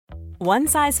One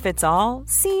size fits all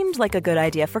seemed like a good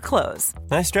idea for clothes.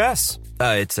 Nice dress.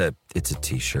 It's a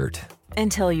t-shirt.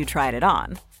 Until you tried it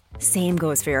on. Same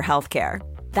goes for your healthcare.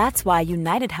 That's why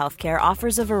United Healthcare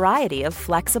offers a variety of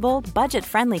flexible,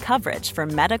 budget-friendly coverage for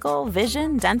medical,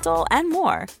 vision, dental, and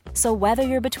more. So whether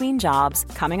you're between jobs,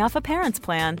 coming off a parent's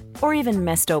plan, or even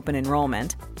missed open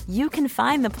enrollment, you can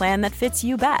find the plan that fits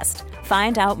you best.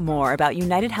 Find out more about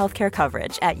United Healthcare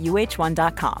coverage at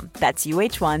uh1.com. That's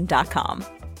uh1.com.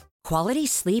 Quality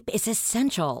sleep is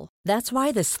essential. That's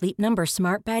why the Sleep Number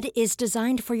Smart Bed is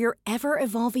designed for your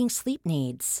ever-evolving sleep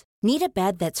needs. Need a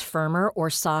bed that's firmer or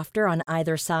softer on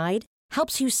either side?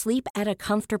 Helps you sleep at a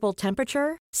comfortable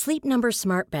temperature? Sleep Number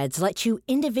Smart Beds let you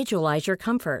individualize your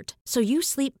comfort, so you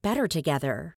sleep better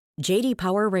together. J.D.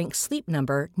 Power ranks Sleep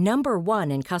Number number 1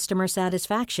 in customer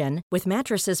satisfaction with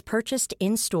mattresses purchased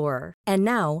in-store. And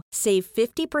now, save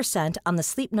 50% on the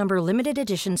Sleep Number Limited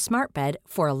Edition Smart Bed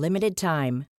for a limited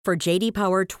time. For J.D.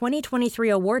 Power 2023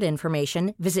 award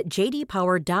information, visit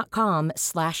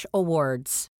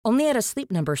jdpower.com/awards. Only at a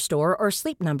Sleep Number store or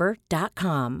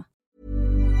sleepnumber.com.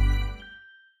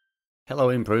 Hello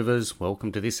improvers,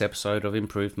 welcome to this episode of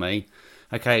Improve Me.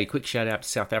 Okay, quick shout out to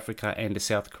South Africa and to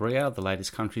South Korea, the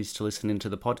latest countries to listen into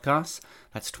the podcast.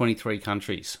 That's 23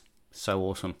 countries. So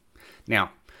awesome.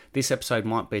 Now, this episode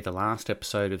might be the last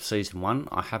episode of Season 1.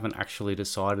 I haven't actually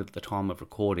decided at the time of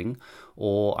recording,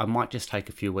 or I might just take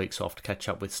a few weeks off to catch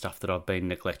up with stuff that I've been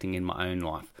neglecting in my own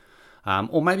life.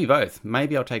 Or maybe both.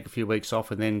 Maybe I'll take a few weeks off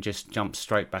and then just jump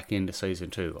straight back into Season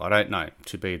 2. I don't know,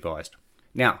 to be advised.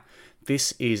 Now,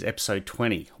 this is episode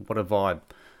 20. What a vibe.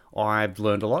 I've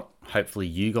learned a lot. Hopefully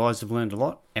you guys have learned a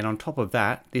lot. And on top of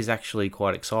that, this is actually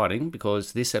quite exciting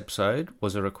because this episode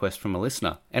was a request from a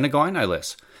listener, and a guy no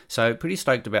less. So pretty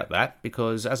stoked about that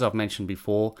because, as I've mentioned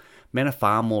before, men are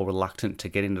far more reluctant to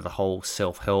get into the whole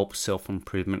self-help,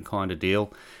 self-improvement kind of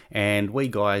deal. And we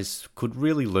guys could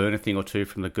really learn a thing or two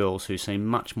from the girls who seem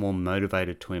much more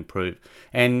motivated to improve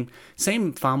and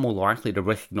seem far more likely to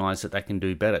recognise that they can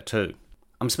do better too.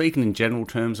 I'm speaking in general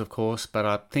terms, of course, but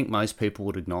I think most people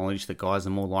would acknowledge that guys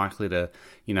are more likely to,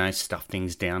 stuff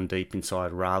things down deep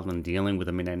inside rather than dealing with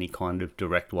them in any kind of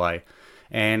direct way.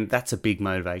 And that's a big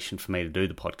motivation for me to do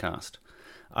the podcast.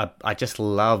 I just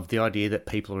love the idea that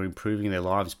people are improving their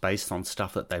lives based on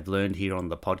stuff that they've learned here on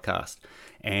the podcast.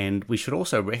 And we should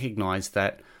also recognise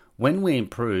that when we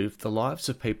improve, the lives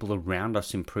of people around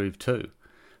us improve too.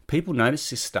 People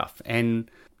notice this stuff and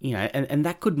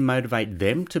that could motivate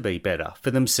them to be better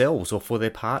for themselves or for their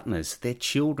partners, their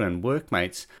children,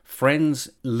 workmates, friends,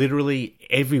 literally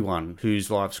everyone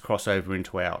whose lives cross over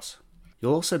into ours.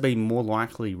 You'll also be more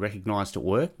likely recognised at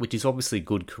work, which is obviously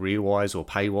good career-wise or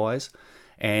pay-wise,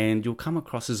 and you'll come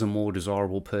across as a more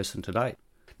desirable person to date.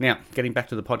 Now, getting back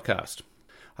to the podcast.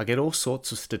 I get all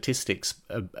sorts of statistics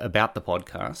about the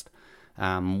podcast,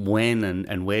 when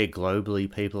and where globally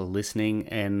people are listening,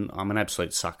 and I'm an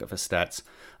absolute sucker for stats.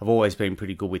 I've always been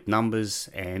pretty good with numbers,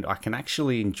 and I can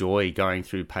actually enjoy going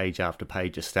through page after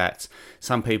page of stats.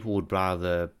 Some people would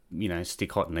rather,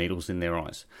 stick hot needles in their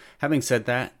eyes. Having said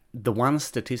that, the one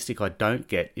statistic I don't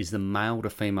get is the male to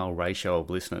female ratio of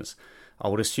listeners. I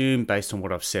would assume, based on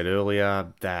what I've said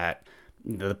earlier, that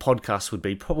the podcast would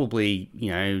be probably,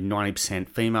 90%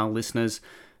 female listeners,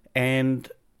 and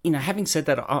having said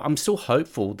that, I'm still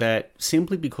hopeful that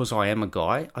simply because I am a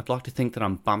guy, I'd like to think that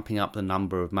I'm bumping up the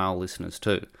number of male listeners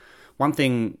too. One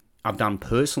thing I've done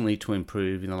personally to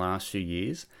improve in the last few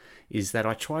years is that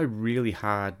I try really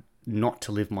hard not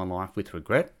to live my life with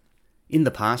regret. In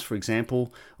the past, for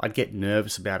example, I'd get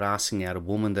nervous about asking out a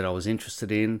woman that I was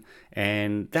interested in,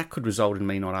 and that could result in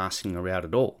me not asking her out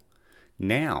at all.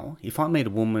 Now, if I meet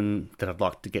a woman that I'd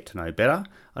like to get to know better,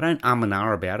 I don't and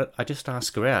ah about it, I just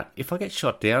ask her out. If I get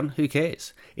shot down, who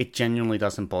cares? It genuinely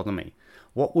doesn't bother me.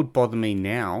 What would bother me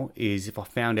now is if I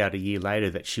found out a year later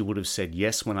that she would have said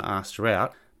yes when I asked her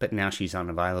out, but now she's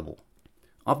unavailable.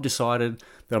 I've decided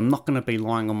that I'm not going to be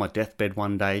lying on my deathbed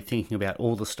one day thinking about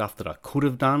all the stuff that I could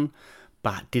have done,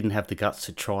 but didn't have the guts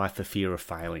to try for fear of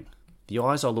failing. The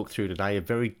eyes I look through today are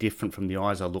very different from the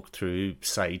eyes I looked through,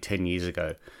 say, 10 years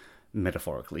ago.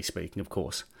 Metaphorically speaking, of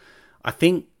course. I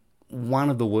think one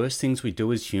of the worst things we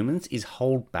do as humans is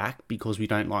hold back because we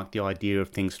don't like the idea of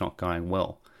things not going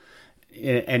well.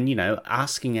 And,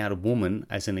 asking out a woman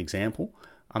as an example,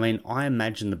 I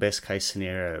imagine the best case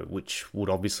scenario, which would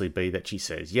obviously be that she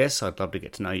says, yes, I'd love to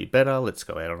get to know you better, let's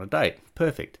go out on a date.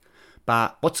 Perfect.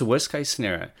 But what's the worst case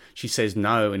scenario? She says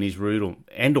no and is rude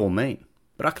or mean.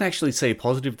 But I can actually see a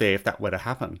positive there if that were to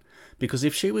happen. Because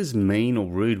if she was mean or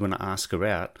rude when I ask her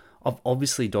out, I've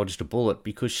obviously dodged a bullet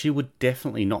because she would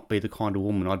definitely not be the kind of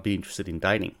woman I'd be interested in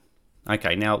dating.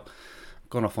 Okay, now,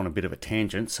 gone off on a bit of a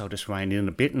tangent, so I'll just rein in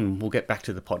a bit and we'll get back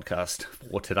to the podcast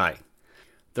for today.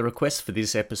 The request for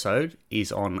this episode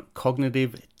is on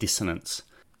cognitive dissonance.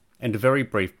 And a very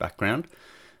brief background.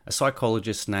 A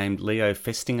psychologist named Leo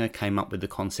Festinger came up with the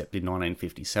concept in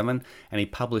 1957, and he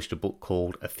published a book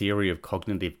called A Theory of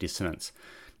Cognitive Dissonance.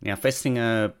 Now,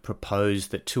 Festinger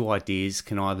proposed that two ideas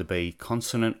can either be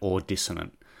consonant or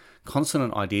dissonant.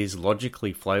 Consonant ideas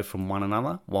logically flow from one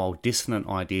another, while dissonant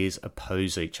ideas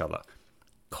oppose each other.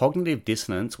 Cognitive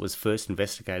dissonance was first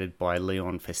investigated by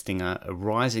Leon Festinger,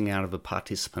 arising out of a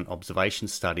participant observation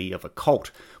study of a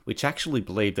cult, which actually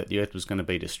believed that the Earth was going to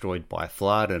be destroyed by a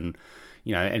flood, and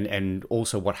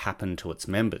also what happened to its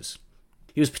members.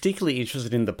 He was particularly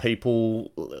interested in the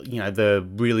people, the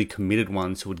really committed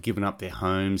ones who had given up their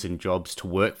homes and jobs to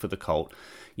work for the cult,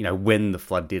 when the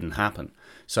flood didn't happen.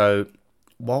 So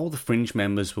while the fringe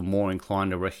members were more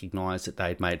inclined to recognise that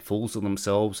they'd made fools of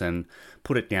themselves and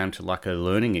put it down to like a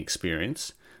learning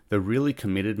experience, the really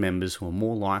committed members were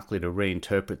more likely to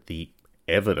reinterpret the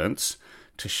evidence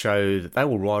to show that they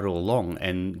were right all along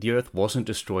and the Earth wasn't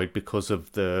destroyed because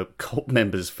of the cult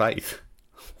members' faith.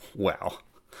 Wow.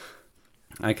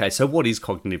 Okay, so what is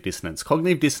cognitive dissonance?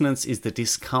 Cognitive dissonance is the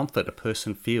discomfort a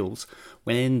person feels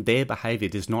when their behaviour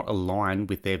does not align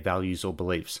with their values or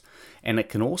beliefs. And it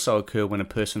can also occur when a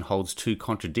person holds two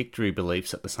contradictory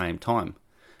beliefs at the same time.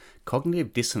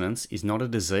 Cognitive dissonance is not a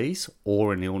disease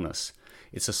or an illness.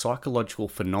 It's a psychological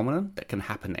phenomenon that can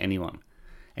happen to anyone.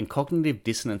 And cognitive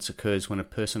dissonance occurs when a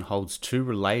person holds two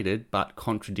related but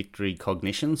contradictory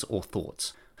cognitions or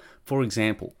thoughts. For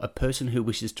example, a person who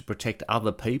wishes to protect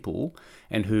other people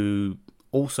and who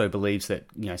also believes that,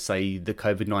 say the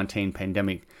COVID-19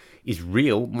 pandemic is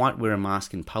real, might wear a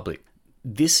mask in public.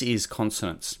 This is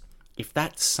consonance. If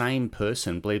that same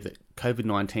person believed that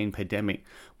COVID-19 pandemic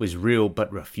was real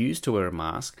but refused to wear a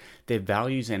mask, their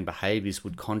values and behaviours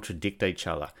would contradict each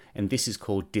other, and this is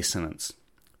called dissonance.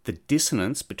 The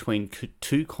dissonance between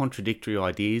two contradictory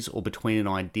ideas or between an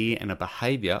idea and a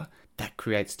behaviour, that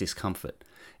creates discomfort.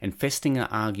 And Festinger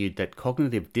argued that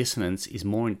cognitive dissonance is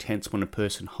more intense when a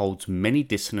person holds many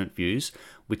dissonant views,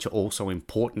 which are also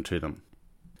important to them.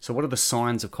 So what are the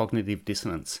signs of cognitive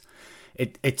dissonance?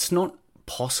 It's not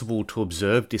possible to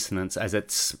observe dissonance as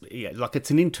it's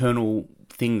an internal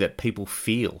thing that people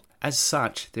feel. As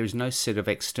such, there is no set of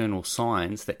external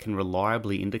signs that can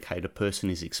reliably indicate a person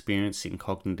is experiencing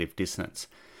cognitive dissonance.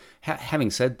 Having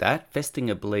said that,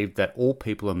 Festinger believed that all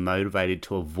people are motivated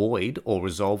to avoid or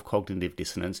resolve cognitive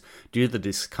dissonance due to the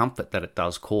discomfort that it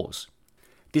does cause.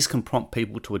 This can prompt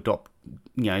people to adopt,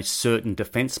 certain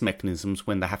defense mechanisms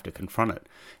when they have to confront it.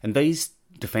 And these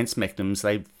defense mechanisms,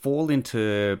 they fall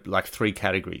into like three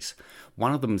categories.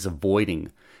 One of them is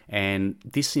avoiding, and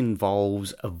this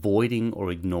involves avoiding or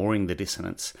ignoring the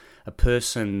dissonance. A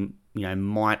person,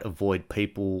 might avoid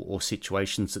people or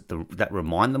situations that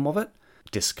remind them of it,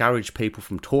 discourage people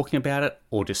from talking about it,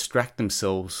 or distract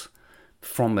themselves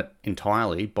from it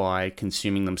entirely by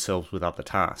consuming themselves with other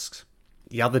tasks.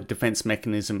 The other defense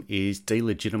mechanism is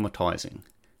delegitimatizing,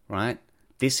 right?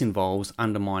 This involves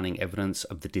undermining evidence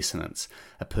of the dissonance.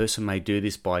 A person may do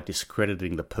this by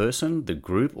discrediting the person, the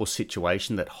group, or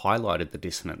situation that highlighted the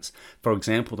dissonance. For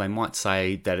example, they might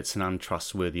say that it's an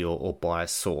untrustworthy or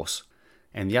biased source.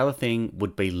 And the other thing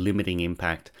would be limiting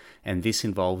impact, and this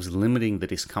involves limiting the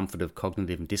discomfort of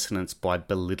cognitive dissonance by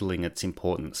belittling its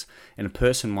importance. And a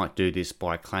person might do this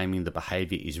by claiming the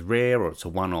behaviour is rare or it's a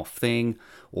one-off thing,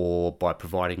 or by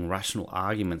providing rational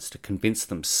arguments to convince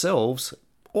themselves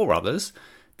or others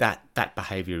that that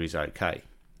behaviour is okay.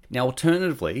 Now,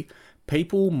 alternatively,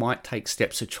 people might take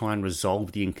steps to try and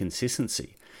resolve the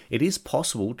inconsistency. It is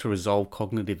possible to resolve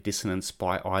cognitive dissonance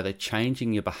by either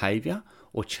changing your behaviour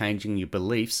or changing your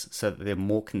beliefs so that they're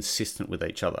more consistent with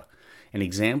each other. And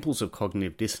examples of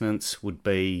cognitive dissonance would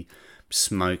be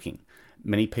smoking.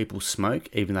 Many people smoke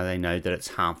even though they know that it's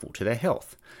harmful to their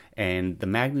health. And the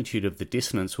magnitude of the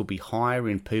dissonance will be higher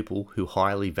in people who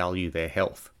highly value their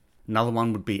health. Another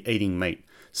one would be eating meat.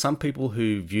 Some people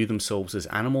who view themselves as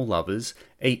animal lovers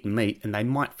eat meat and they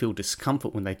might feel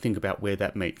discomfort when they think about where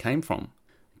that meat came from.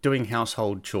 Doing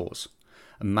household chores.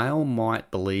 A male might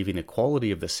believe in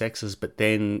equality of the sexes, but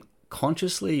then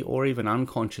consciously or even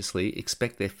unconsciously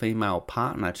expect their female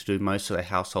partner to do most of the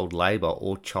household labour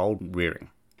or child rearing.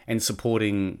 And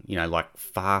supporting, like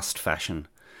fast fashion.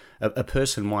 A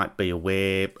person might be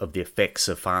aware of the effects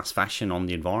of fast fashion on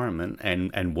the environment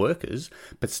and workers,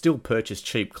 but still purchase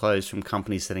cheap clothes from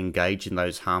companies that engage in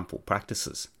those harmful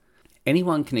practices.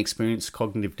 Anyone can experience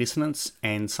cognitive dissonance,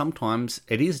 and sometimes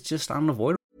it is just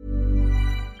unavoidable.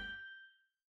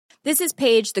 This is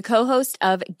Paige, the co-host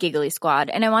of Giggly Squad,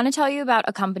 and I want to tell you about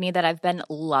a company that I've been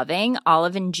loving,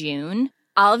 Olive & June.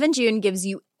 Olive & June gives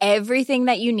you everything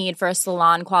that you need for a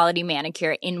salon-quality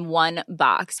manicure in one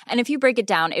box. And if you break it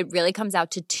down, it really comes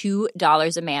out to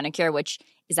 $2 a manicure, which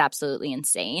is absolutely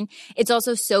insane. It's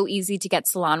also so easy to get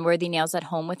salon-worthy nails at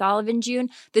home with Olive & June.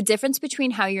 The difference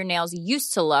between how your nails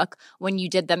used to look when you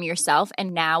did them yourself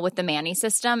and now with the Mani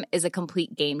system is a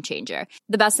complete game changer.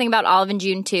 The best thing about Olive &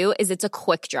 June, too, is it's a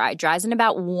quick dry. Dries in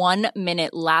about 1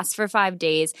 minute, lasts for 5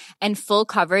 days, and full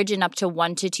coverage in up to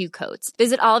 1 to 2 coats.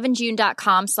 Visit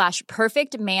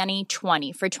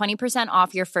oliveandjune.com/perfectmani20 for 20%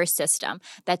 off your first system.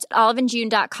 That's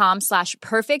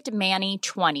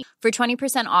oliveandjune.com/perfectmani20 for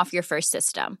 20% off your first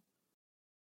system.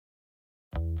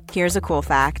 Here's a cool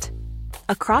fact.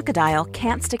 A crocodile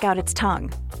can't stick out its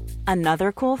tongue.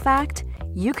 Another cool fact,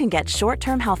 you can get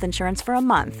short-term health insurance for a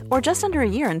month or just under a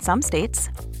year in some states.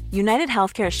 United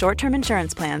Healthcare short-term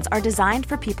insurance plans are designed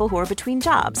for people who are between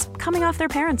jobs, coming off their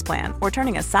parents' plan, or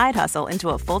turning a side hustle into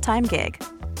a full-time gig.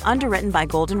 Underwritten by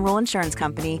Golden Rule Insurance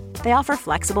Company, they offer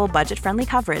flexible, budget-friendly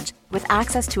coverage with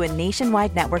access to a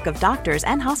nationwide network of doctors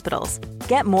and hospitals.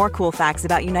 Get more cool facts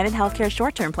about United Healthcare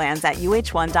short-term plans at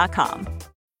uh1.com.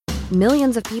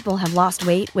 Millions of people have lost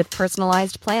weight with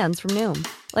personalized plans from Noom.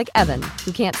 Like Evan,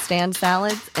 who can't stand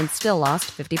salads and still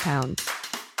lost 50 pounds.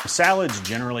 Salads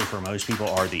generally for most people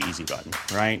are the easy button,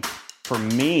 right? For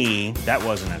me, that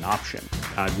wasn't an option.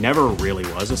 I never really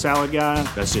was a salad guy.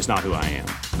 That's just not who I am.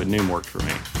 But Noom worked for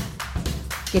me.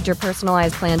 Get your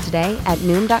personalized plan today at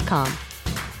Noom.com.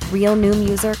 Real Noom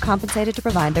user compensated to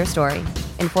provide their story.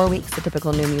 In 4 weeks, the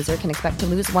typical Noom user can expect to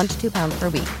lose 1 to 2 pounds per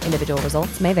week. Individual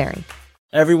results may vary.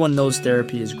 Everyone knows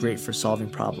therapy is great for solving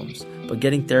problems, but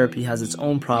getting therapy has its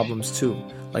own problems too,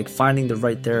 like finding the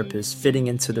right therapist, fitting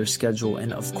into their schedule,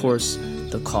 and of course,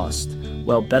 the cost.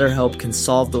 Well, BetterHelp can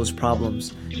solve those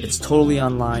problems. It's totally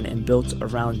online and built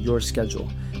around your schedule.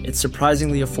 It's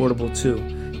surprisingly affordable too.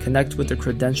 Connect with a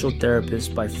credentialed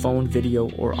therapist by phone, video,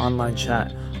 or online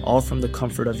chat, all from the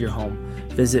comfort of your home.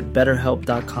 Visit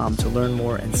BetterHelp.com to learn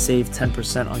more and save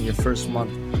 10% on your first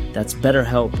month. That's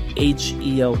BetterHelp,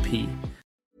 H-E-L-P.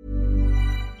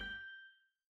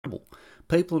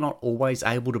 People are not always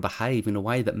able to behave in a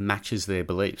way that matches their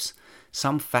beliefs.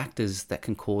 Some factors that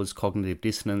can cause cognitive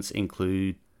dissonance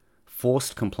include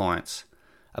forced compliance.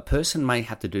 A person may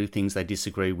have to do things they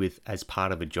disagree with as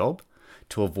part of a job,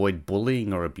 to avoid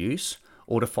bullying or abuse,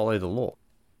 or to follow the law.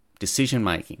 Decision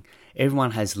making.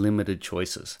 Everyone has limited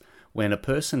choices. When a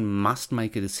person must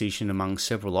make a decision among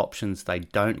several options they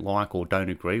don't like or don't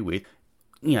agree with,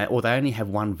 or they only have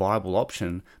one viable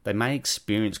option, they may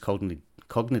experience cognitive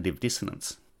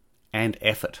dissonance. And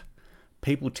effort.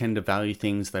 People tend to value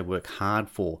things they work hard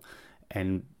for,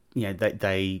 and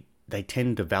they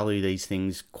tend to value these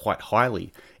things quite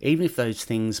highly, even if those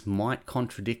things might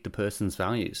contradict a person's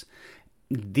values.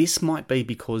 This might be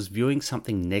because viewing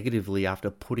something negatively after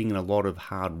putting in a lot of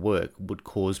hard work would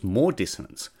cause more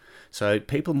dissonance. So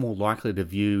people are more likely to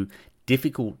view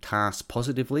difficult tasks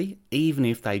positively, even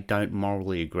if they don't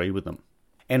morally agree with them.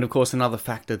 And of course, another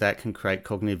factor that can create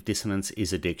cognitive dissonance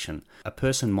is addiction. A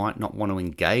person might not want to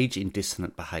engage in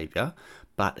dissonant behavior,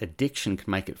 but addiction can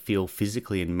make it feel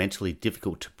physically and mentally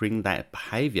difficult to bring that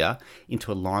behavior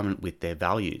into alignment with their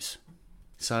values.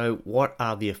 So what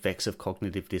are the effects of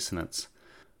cognitive dissonance?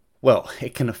 Well,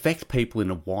 it can affect people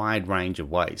in a wide range of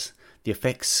ways. The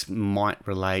effects might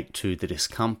relate to the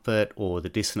discomfort or the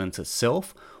dissonance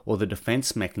itself, or the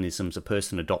defense mechanisms a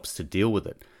person adopts to deal with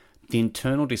it. The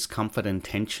internal discomfort and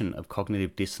tension of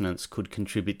cognitive dissonance could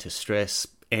contribute to stress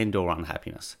and/or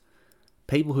unhappiness.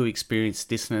 People who experience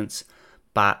dissonance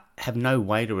but have no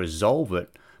way to resolve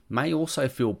it may also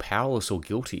feel powerless or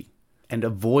guilty, and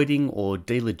avoiding or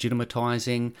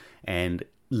delegitimatizing and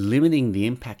limiting the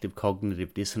impact of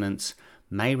cognitive dissonance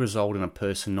may result in a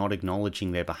person not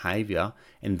acknowledging their behavior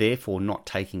and therefore not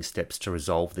taking steps to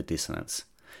resolve the dissonance.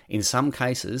 In some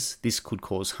cases, this could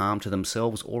cause harm to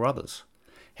themselves or others.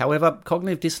 However,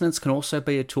 cognitive dissonance can also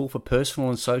be a tool for personal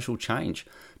and social change.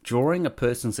 Drawing a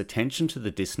person's attention to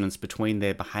the dissonance between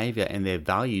their behavior and their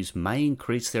values may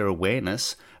increase their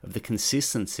awareness of the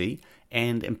consistency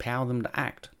and empower them to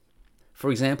act. For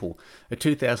example, a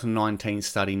 2019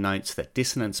 study notes that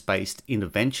dissonance-based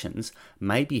interventions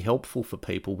may be helpful for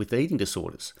people with eating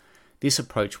disorders. This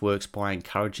approach works by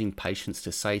encouraging patients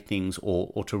to say things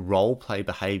or to role-play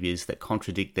behaviours that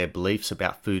contradict their beliefs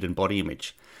about food and body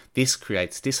image. This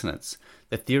creates dissonance.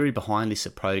 The theory behind this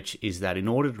approach is that in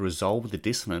order to resolve the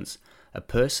dissonance, a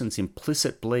person's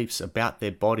implicit beliefs about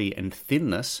their body and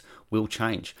thinness will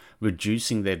change,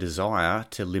 reducing their desire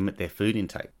to limit their food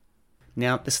intake.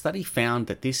 Now, the study found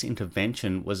that this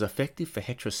intervention was effective for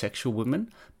heterosexual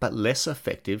women, but less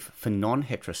effective for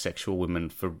non-heterosexual women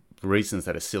for reasons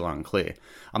that are still unclear.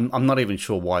 I'm not even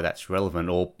sure why that's relevant,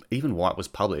 or even why it was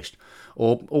published,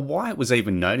 or why it was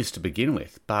even noticed to begin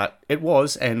with, but it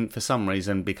was, and for some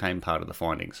reason became part of the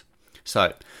findings.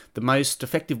 So, the most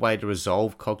effective way to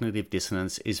resolve cognitive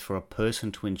dissonance is for a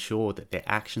person to ensure that their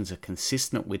actions are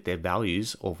consistent with their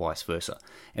values, or vice versa.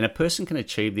 And a person can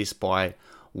achieve this by,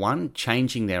 one,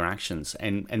 changing their actions,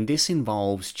 and this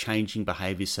involves changing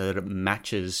behaviour so that it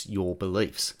matches your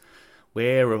beliefs.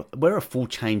 Where a full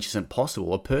change isn't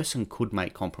possible, a person could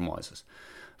make compromises.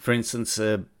 For instance,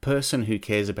 a person who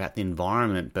cares about the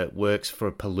environment but works for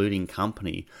a polluting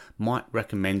company might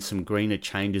recommend some greener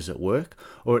changes at work,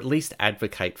 or at least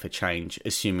advocate for change,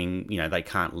 assuming they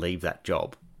can't leave that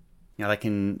job. They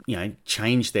can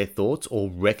change their thoughts,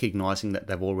 or recognizing that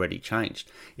they've already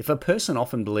changed. If a person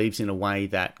often believes in a way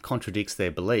that contradicts their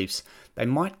beliefs, they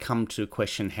might come to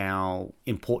question how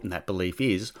important that belief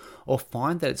is, or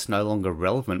find that it's no longer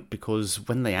relevant because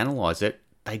when they analyze it,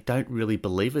 they don't really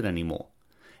believe it anymore.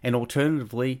 And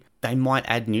alternatively, they might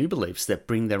add new beliefs that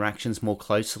bring their actions more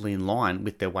closely in line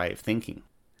with their way of thinking.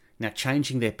 Now,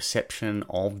 changing their perception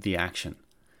of the action.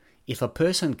 If a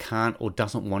person can't or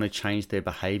doesn't want to change their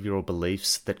behaviour or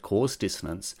beliefs that cause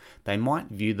dissonance, they might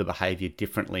view the behaviour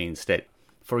differently instead.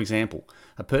 For example,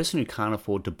 a person who can't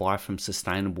afford to buy from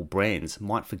sustainable brands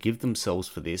might forgive themselves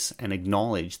for this and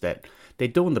acknowledge that they're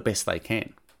doing the best they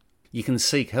can. You can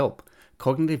seek help.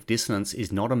 Cognitive dissonance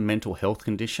is not a mental health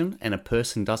condition, and a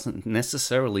person doesn't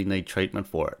necessarily need treatment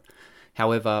for it.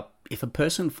 However, if a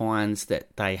person finds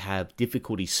that they have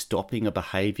difficulty stopping a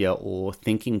behaviour or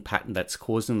thinking pattern that's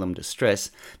causing them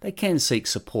distress, they can seek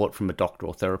support from a doctor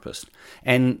or therapist.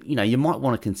 And, you might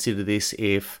want to consider this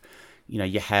if,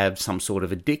 you have some sort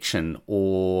of addiction,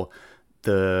 or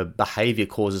the behaviour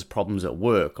causes problems at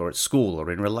work or at school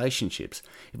or in relationships.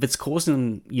 If it's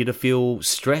causing you to feel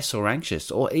stress or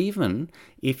anxious, or even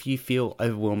if you feel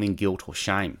overwhelming guilt or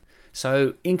shame.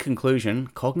 So, in conclusion,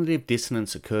 cognitive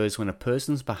dissonance occurs when a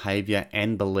person's behaviour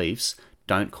and beliefs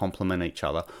don't complement each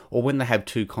other, or when they have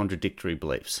two contradictory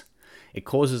beliefs. It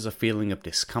causes a feeling of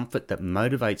discomfort that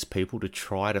motivates people to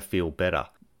try to feel better.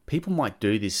 People might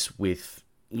do this with,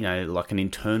 like an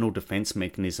internal defence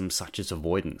mechanism such as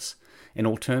avoidance. And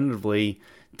alternatively,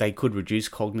 they could reduce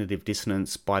cognitive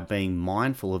dissonance by being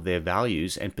mindful of their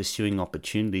values and pursuing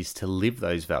opportunities to live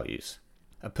those values.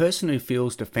 A person who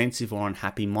feels defensive or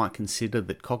unhappy might consider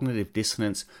that cognitive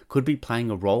dissonance could be playing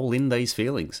a role in these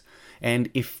feelings. And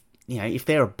if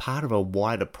they're a part of a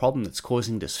wider problem that's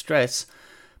causing distress,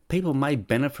 people may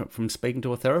benefit from speaking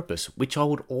to a therapist, which I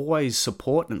would always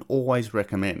support and always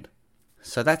recommend.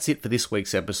 So that's it for this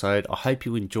week's episode. I hope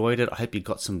you enjoyed it. I hope you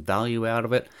got some value out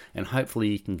of it, and hopefully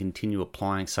you can continue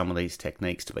applying some of these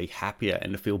techniques to be happier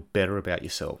and to feel better about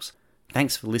yourselves.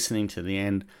 Thanks for listening to the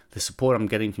end. The support I'm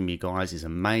getting from you guys is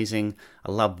amazing.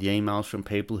 I love the emails from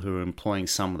people who are employing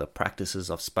some of the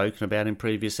practices I've spoken about in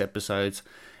previous episodes.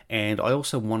 And I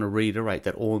also want to reiterate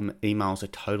that all emails are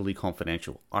totally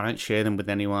confidential. I don't share them with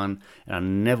anyone, and I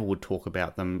never would talk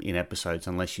about them in episodes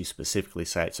unless you specifically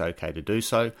say it's okay to do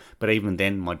so. But even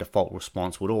then, my default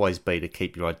response would always be to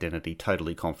keep your identity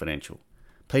totally confidential.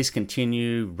 Please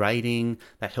continue rating.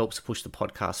 That helps push the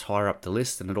podcast higher up the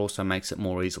list, and it also makes it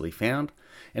more easily found.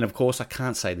 And of course, I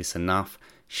can't say this enough.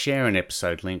 Share an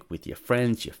episode link with your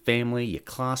friends, your family, your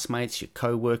classmates, your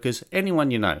co-workers,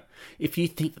 anyone you know. If you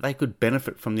think that they could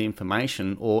benefit from the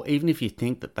information, or even if you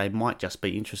think that they might just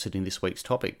be interested in this week's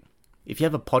topic. If you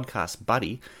have a podcast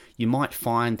buddy, you might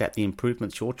find that the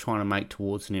improvements you're trying to make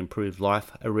towards an improved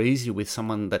life are easier with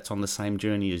someone that's on the same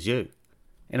journey as you.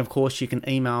 And of course, you can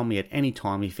email me at any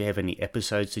time if you have any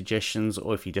episode suggestions,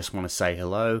 or if you just want to say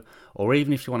hello, or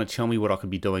even if you want to tell me what I could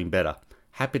be doing better.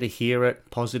 Happy to hear it,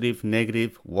 positive,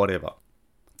 negative, whatever.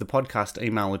 The podcast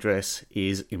email address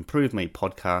is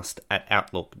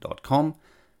improvemepodcast@outlook.com.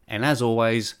 And as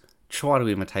always, try to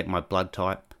imitate my blood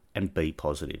type and be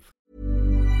positive.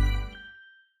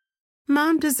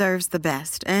 Mom deserves the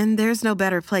best, and there's no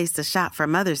better place to shop for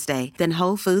Mother's Day than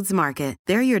Whole Foods Market.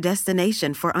 They're your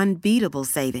destination for unbeatable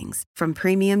savings, from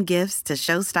premium gifts to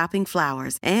show-stopping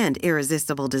flowers and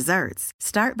irresistible desserts.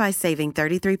 Start by saving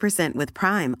 33% with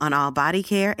Prime on all body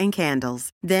care and candles.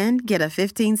 Then get a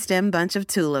 15-stem bunch of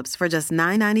tulips for just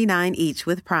 $9.99 each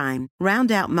with Prime.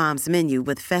 Round out Mom's menu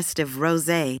with festive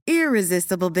rosé,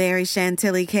 irresistible berry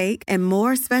chantilly cake, and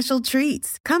more special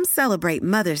treats. Come celebrate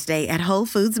Mother's Day at Whole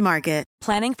Foods Market.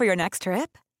 Planning for your next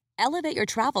trip? Elevate your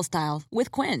travel style with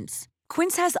Quince.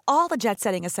 Quince has all the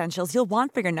jet-setting essentials you'll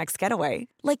want for your next getaway,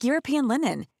 like European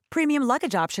linen, premium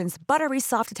luggage options, buttery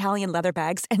soft Italian leather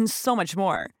bags, and so much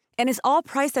more. And is all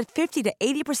priced at 50 to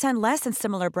 80% less than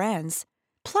similar brands.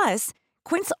 Plus,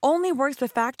 Quince only works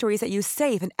with factories that use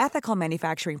safe and ethical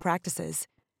manufacturing practices.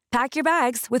 Pack your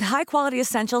bags with high-quality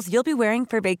essentials you'll be wearing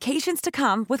for vacations to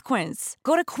come with Quince.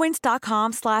 Go to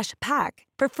quince.com/pack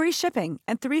for free shipping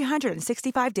and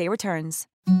 365-day returns.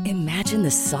 Imagine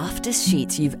the softest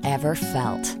sheets you've ever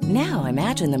felt. Now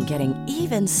imagine them getting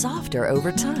even softer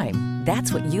over time.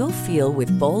 That's what you'll feel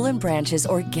with Boll & Branch's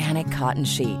organic cotton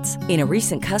sheets. In a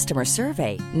recent customer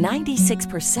survey,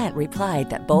 96% replied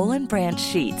that Boll & Branch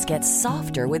sheets get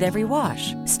softer with every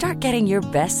wash. Start getting your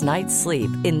best night's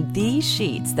sleep in these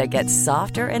sheets that get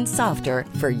softer and softer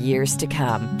for years to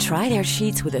come. Try their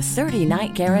sheets with a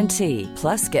 30-night guarantee.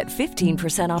 Plus, get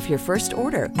 15% off your first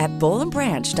order at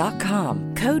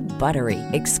bollandbranch.com. Code BUTTERY.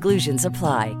 Exclusions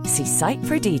apply. See site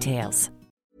for details.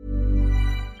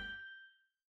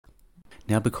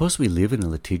 Now, because we live in a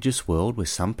litigious world where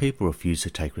some people refuse to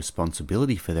take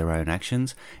responsibility for their own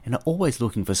actions and are always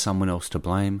looking for someone else to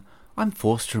blame, I'm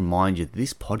forced to remind you that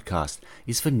this podcast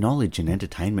is for knowledge and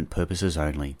entertainment purposes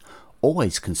only.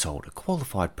 Always consult a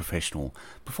qualified professional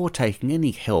before taking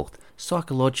any health,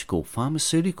 psychological,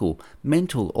 pharmaceutical,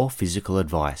 mental or physical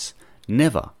advice.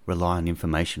 Never rely on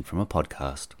information from a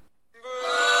podcast.